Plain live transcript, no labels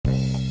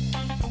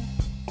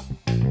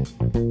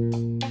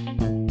And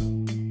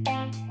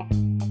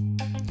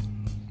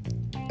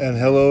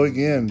hello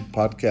again,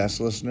 podcast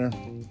listener.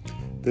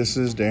 This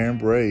is Darren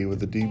Bray with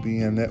the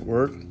DBN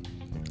Network.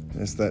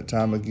 It's that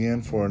time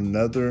again for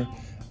another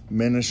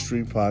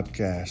ministry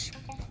podcast.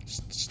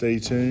 Stay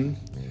tuned,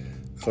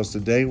 because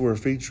today we're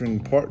featuring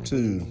part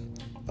 2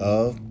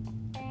 of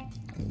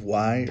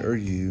Why Are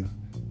You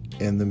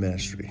in the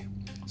Ministry?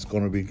 It's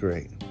going to be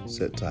great.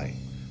 Sit tight.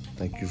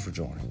 Thank you for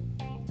joining.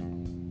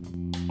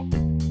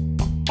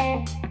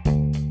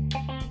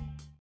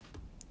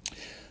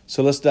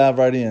 So let's dive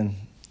right in.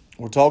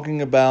 We're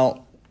talking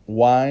about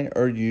why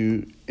are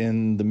you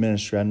in the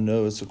ministry? I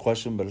know it's a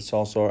question, but it's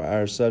also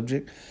our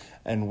subject,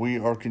 and we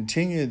are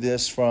continuing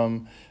this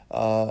from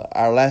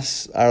our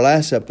last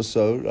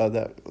episode.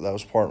 That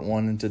was part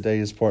 1, and today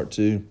is part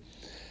 2.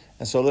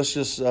 And so let's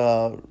just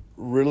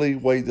really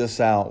weigh this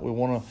out. We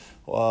want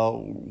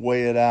to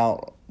weigh it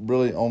out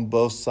really on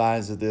both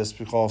sides of this,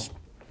 because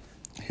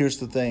here's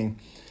the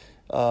thing.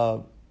 I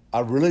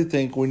really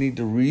think we need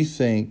to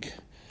rethink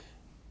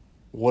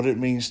what it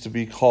means to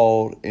be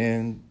called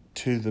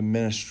into the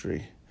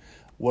ministry.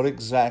 What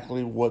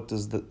exactly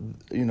does that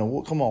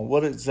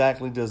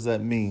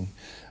mean?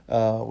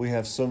 We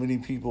have so many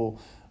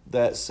people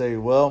that say,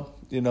 well,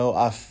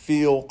 I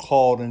feel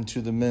called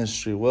into the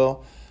ministry.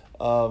 Well,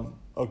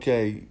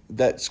 okay,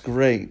 that's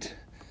great.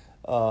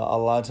 A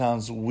lot of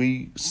times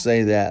we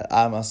say that.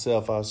 I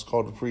myself, I was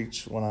called to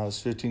preach when I was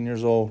 15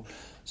 years old.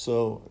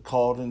 So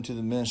called into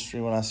the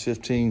ministry when I was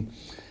 15.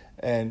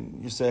 And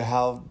you say,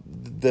 how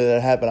did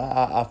that happen?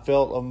 I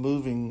felt a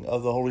moving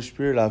of the Holy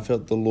Spirit. I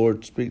felt the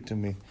Lord speak to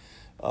me.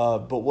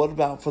 But what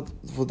about for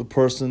the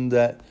person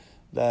that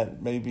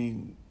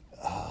maybe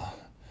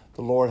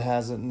the Lord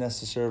hasn't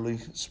necessarily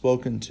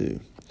spoken to,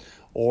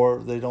 or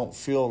they don't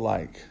feel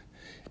like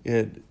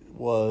it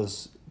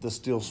was the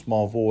still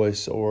small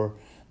voice, or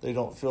they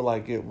don't feel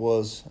like it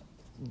was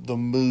the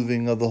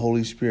moving of the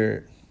Holy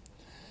Spirit?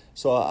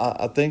 So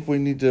I think we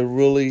need to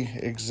really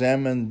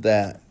examine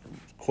that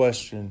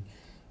question.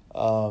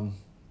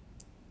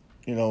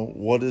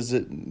 What does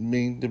it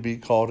mean to be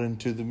called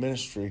into the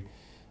ministry?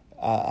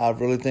 I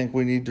really think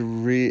we need to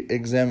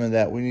re-examine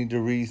that. We need to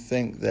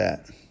rethink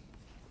that.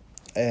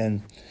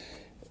 And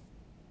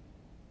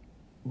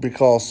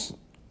because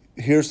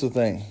here's the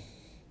thing.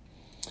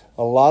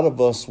 A lot of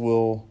us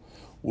will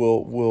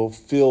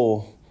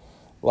feel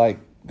like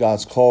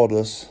God's called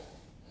us,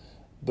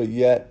 but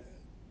yet,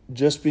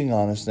 just being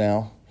honest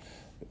now,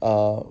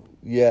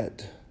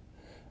 yet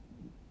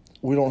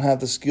we don't have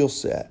the skill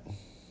set.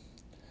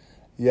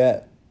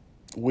 Yet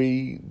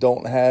we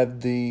don't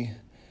have the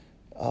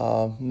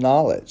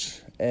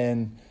knowledge.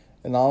 And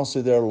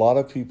honestly, there are a lot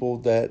of people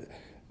that,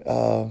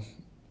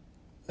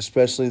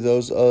 especially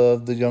those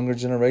of the younger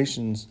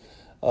generations,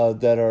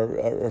 that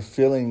are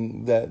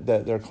feeling that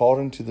they're called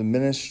into the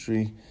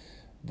ministry,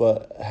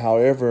 but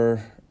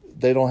however,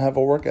 they don't have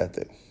a work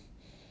ethic.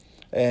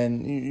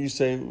 And you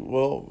say,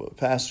 well,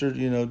 Pastor,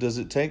 does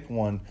it take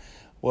one?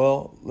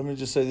 Well, let me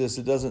just say this.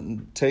 It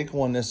doesn't take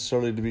one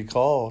necessarily to be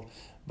called,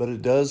 but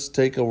it does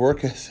take a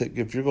work ethic.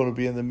 If you're going to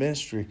be in the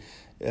ministry,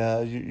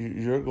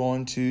 you're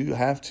going to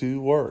have to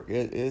work.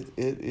 It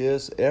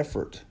is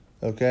effort,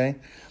 okay?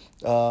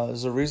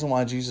 There's a reason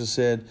why Jesus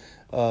said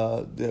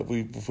that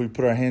if we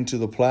put our hand to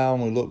the plow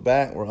and we look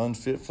back, we're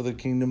unfit for the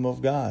kingdom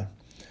of God.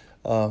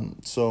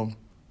 So,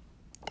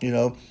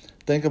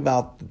 think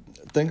about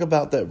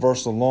that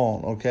verse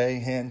alone, okay?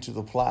 Hand to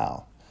the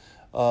plow.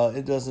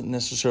 It doesn't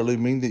necessarily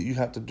mean that you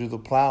have to do the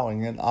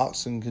plowing, and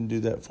oxen can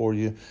do that for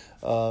you.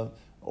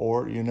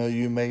 Or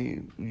you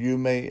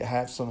may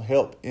have some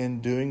help in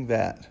doing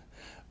that,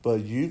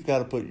 but you've got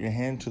to put your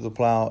hand to the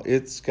plow.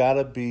 It's got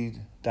to be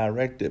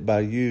directed by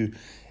you.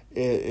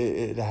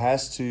 It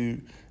has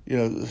to,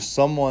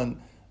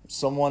 someone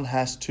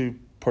has to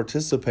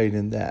participate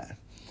in that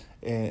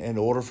in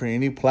order for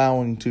any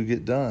plowing to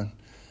get done.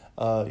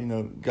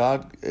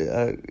 God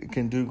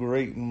can do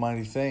great and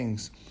mighty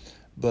things,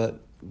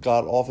 but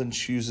God often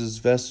chooses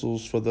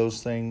vessels for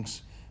those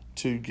things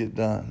to get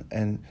done.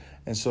 And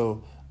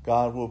so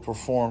God will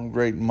perform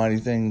great and mighty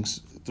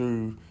things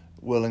through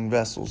willing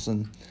vessels.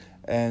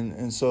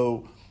 And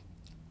so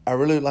I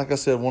really, like I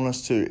said, want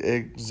us to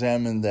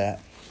examine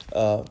that.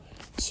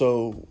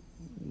 So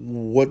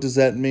what does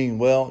that mean?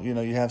 Well,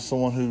 you have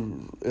someone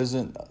who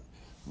isn't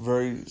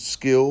very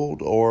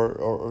skilled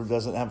or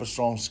doesn't have a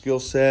strong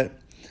skill set,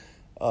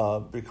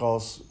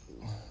 because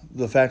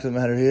the fact of the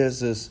matter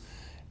is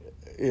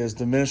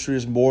the ministry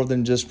is more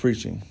than just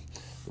preaching.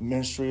 The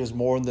ministry is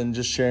more than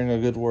just sharing a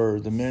good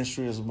word. The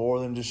ministry is more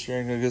than just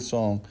sharing a good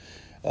song.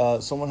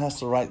 Someone has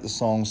to write the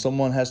song.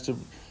 Someone has to,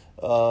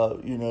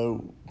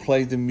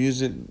 play the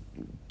music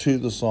to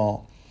the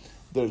song.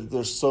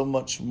 There's so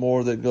much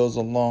more that goes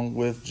along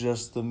with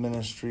just the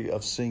ministry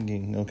of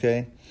singing,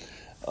 okay?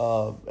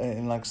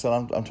 And like I said,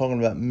 I'm talking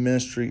about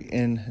ministry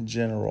in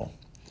general.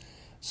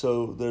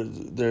 So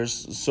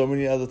there's so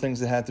many other things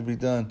that have to be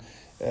done.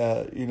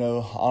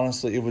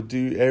 Honestly, it would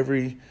do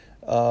every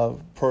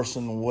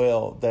person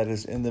well that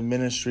is in the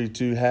ministry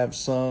to have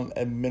some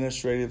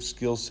administrative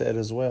skill set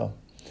as well.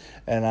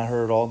 And I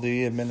heard all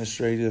the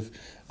administrative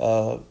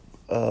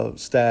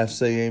staff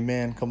say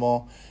amen. Come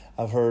on.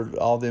 I've heard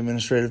all the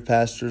administrative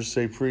pastors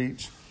say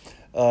preach,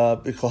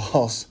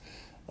 because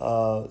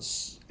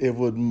it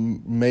would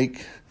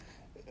make,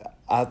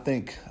 I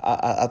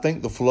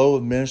think the flow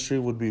of ministry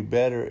would be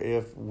better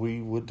if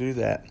we would do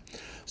that.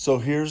 So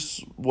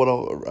here's what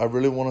I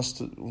really want us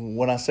to,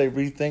 when I say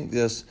rethink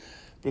this,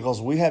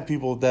 because we have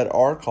people that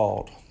are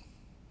called,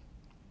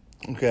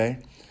 okay?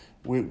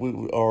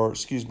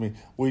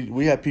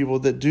 We have people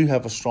that do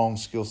have a strong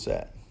skill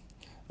set.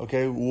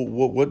 Okay,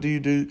 what do you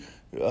do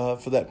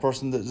for that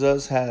person that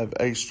does have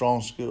a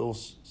strong skill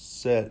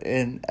set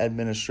in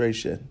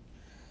administration?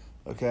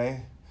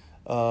 Okay,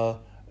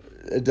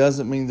 it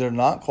doesn't mean they're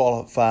not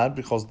qualified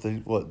because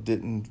they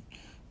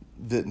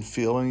didn't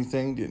feel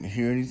anything, didn't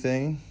hear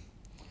anything.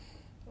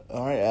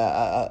 All right,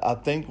 I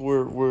think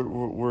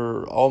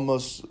we're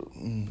almost.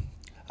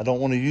 I don't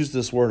want to use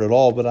this word at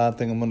all, but I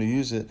think I'm going to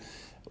use it.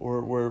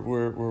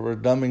 We're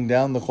dumbing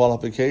down the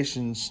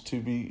qualifications to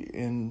be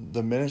in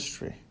the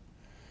ministry,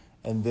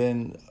 and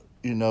then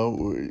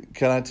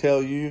can I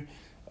tell you,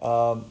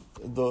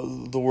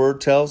 the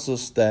word tells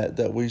us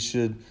that we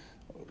should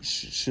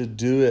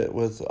do it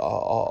with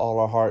all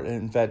our heart. And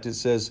in fact, it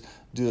says,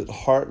 "Do it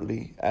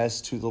heartily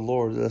as to the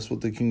Lord." That's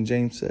what the King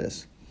James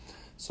says.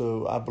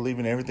 So I believe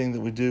in everything that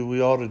we do, we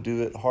ought to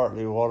do it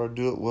heartily. We ought to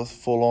do it with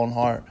full on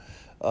heart,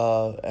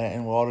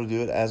 and we ought to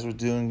do it as we're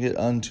doing it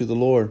unto the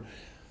Lord.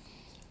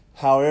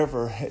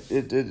 However,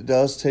 it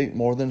does take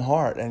more than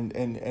heart,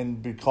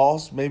 and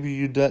because maybe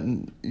you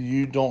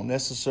don't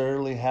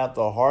necessarily have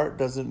the heart,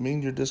 doesn't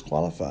mean you're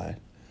disqualified.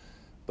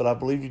 But I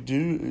believe you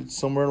do,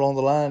 somewhere along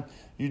the line,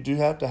 you do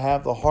have to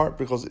have the heart,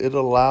 because it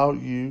allows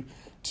you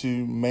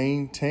to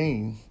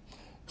maintain.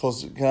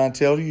 Because can I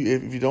tell you,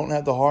 if you don't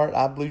have the heart,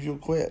 I believe you'll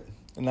quit.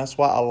 And that's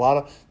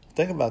why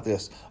think about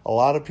this, a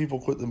lot of people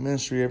quit the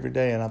ministry every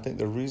day, and I think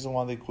the reason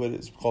why they quit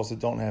is because they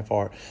don't have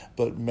heart.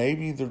 But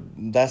maybe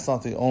that's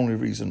not the only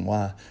reason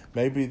why.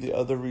 Maybe the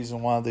other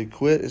reason why they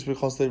quit is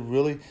because they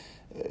really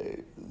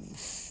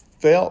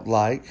felt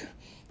like,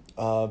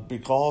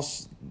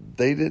 because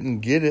they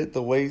didn't get it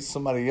the way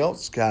somebody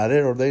else got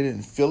it, or they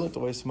didn't feel it the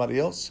way somebody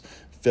else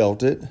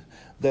felt it,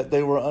 that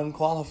they were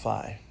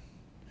unqualified.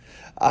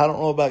 I don't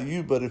know about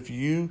you, but if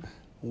you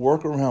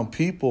work around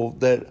people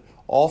that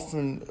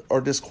often are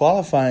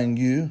disqualifying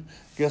you,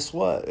 guess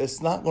what? It's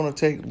not going to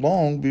take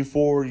long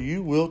before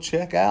you will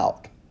check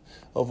out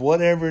of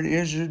whatever it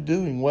is you're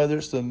doing, whether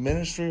it's the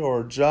ministry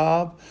or a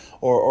job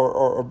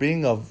or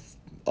being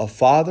a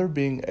father,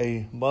 being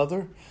a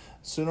mother.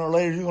 Sooner or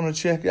later, you're going to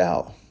check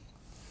out.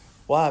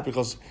 Why?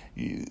 Because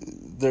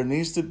there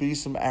needs to be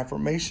some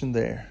affirmation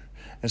there.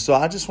 And so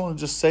I just want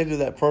to say to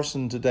that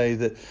person today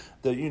that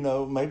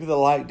maybe the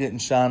light didn't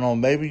shine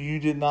on. Maybe you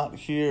did not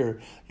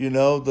hear,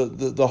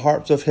 the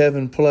harps of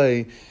heaven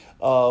play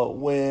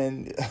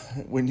when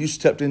you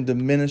stepped into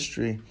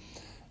ministry.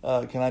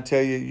 Can I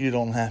tell you, you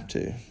don't have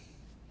to.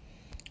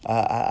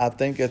 I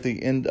think at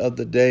the end of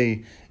the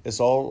day, it's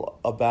all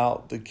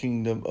about the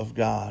kingdom of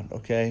God,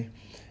 okay?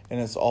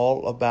 And it's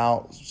all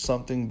about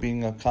something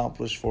being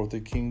accomplished for the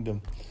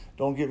kingdom.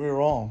 Don't get me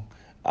wrong.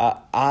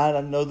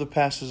 I know the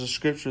passage of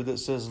scripture that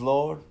says,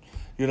 Lord,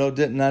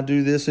 didn't I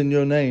do this in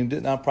your name?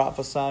 Didn't I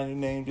prophesy in your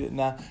name? Didn't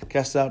I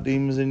cast out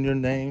demons in your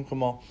name?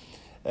 Come on.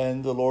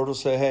 And the Lord will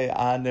say, hey,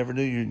 I never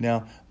knew you.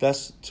 Now,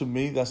 to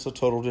me, that's a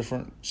total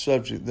different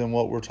subject than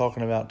what we're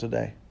talking about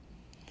today.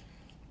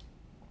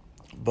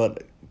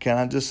 But can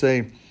I just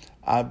say,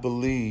 I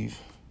believe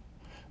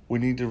we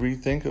need to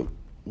rethink of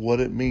what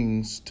it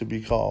means to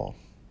be called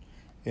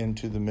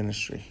into the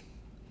ministry.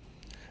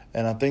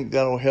 And I think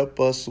that'll help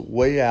us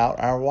weigh out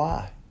our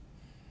why.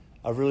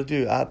 I really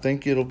do. I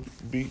think it'll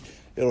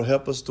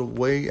help us to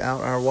weigh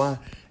out our why.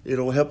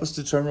 It'll help us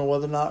determine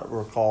whether or not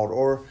we're called,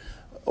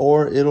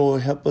 or it'll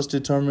help us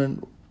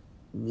determine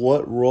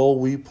what role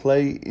we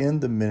play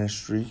in the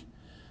ministry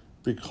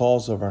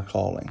because of our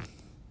calling.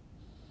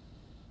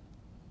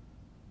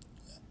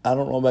 I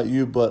don't know about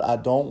you, but I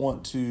don't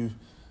want to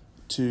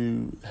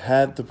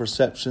have the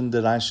perception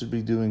that I should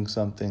be doing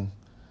something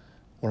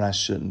when I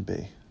shouldn't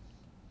be.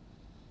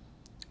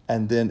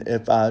 And then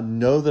if I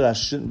know that I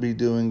shouldn't be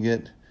doing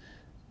it,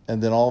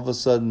 and then all of a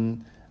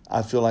sudden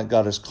I feel like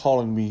God is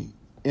calling me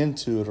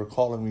into it or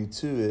calling me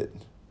to it,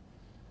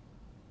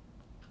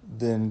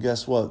 then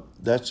guess what?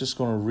 That's just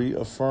going to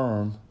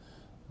reaffirm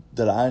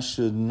that I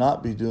should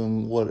not be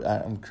doing what I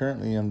am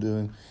currently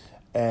doing,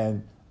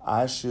 and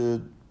I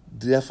should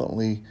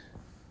definitely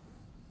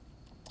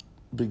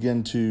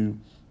begin to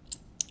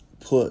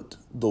put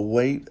the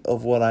weight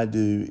of what I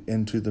do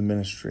into the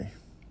ministry.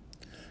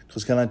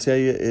 Because can I tell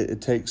you,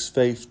 it takes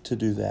faith to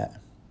do that.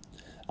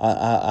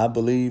 I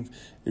believe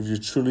if you're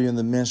truly in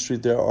the ministry,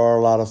 there are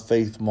a lot of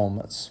faith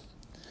moments.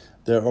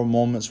 There are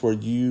moments where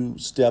you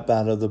step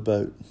out of the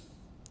boat.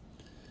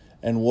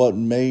 And what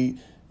may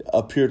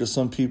appear to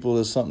some people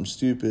as something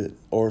stupid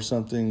or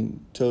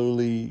something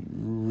totally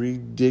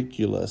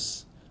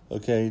ridiculous,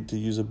 okay, to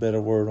use a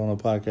better word on a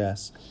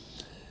podcast,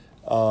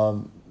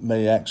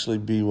 may actually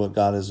be what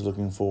God is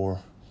looking for.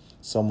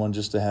 Someone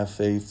just to have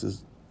faith to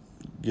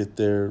get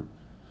their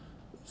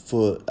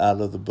foot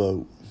out of the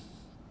boat.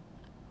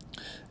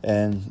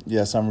 And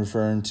yes, I'm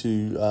referring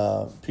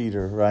to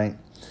Peter, right?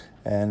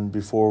 And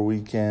before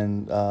we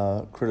can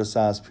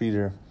criticize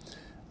Peter,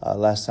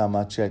 last time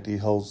I checked, he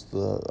holds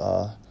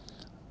the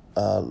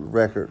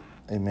record,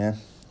 amen,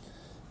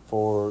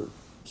 for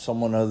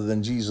someone other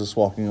than Jesus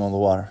walking on the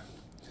water.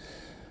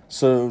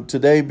 So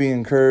today, be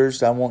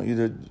encouraged. I want you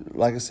to,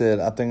 like I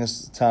said, I think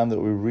it's time that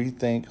we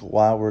rethink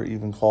why we're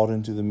even called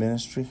into the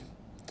ministry.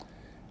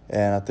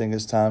 And I think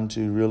it's time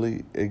to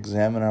really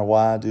examine our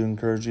why. I do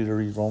encourage you to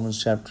read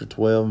Romans chapter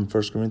 12 and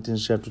 1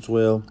 Corinthians chapter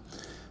 12.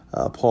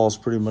 Paul's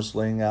pretty much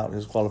laying out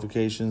his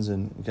qualifications,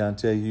 and can I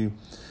tell you,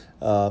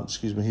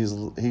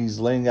 he's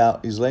laying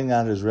out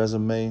his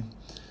resume.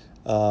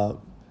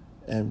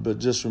 But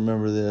just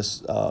remember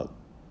this: a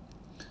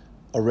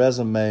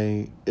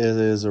resume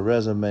is a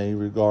resume,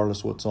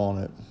 regardless what's on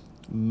it.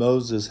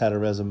 Moses had a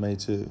resume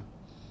too.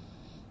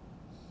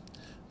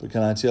 But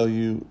can I tell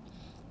you,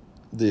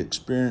 the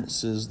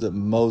experiences that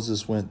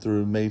Moses went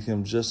through made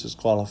him just as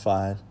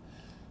qualified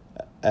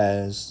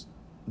as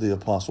the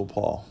Apostle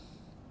Paul,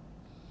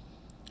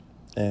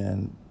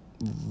 and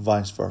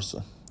vice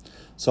versa.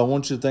 So I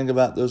want you to think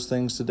about those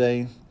things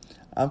today.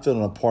 I'm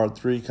feeling a part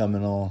 3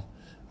 coming on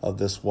of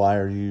this Why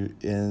Are You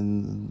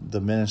in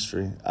the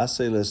Ministry? I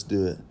say let's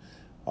do it.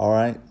 All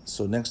right.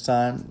 So next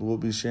time we'll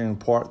be sharing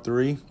part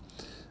 3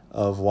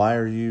 of Why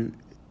Are You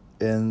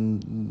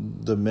in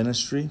the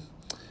Ministry?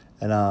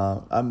 And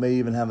I may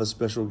even have a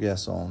special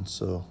guest on,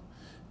 so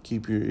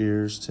keep your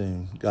ears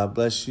tuned. God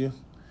bless you,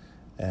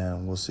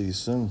 and we'll see you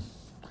soon.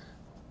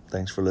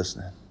 Thanks for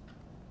listening.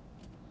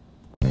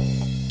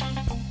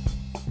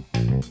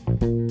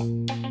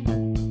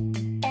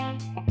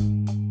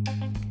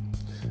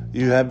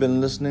 You have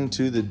been listening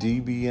to the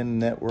DBN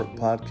Network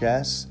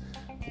podcast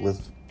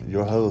with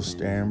your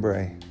host, Aaron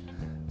Bray.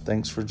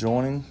 Thanks for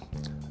joining.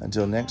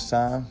 Until next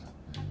time,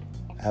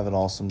 have an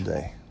awesome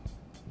day.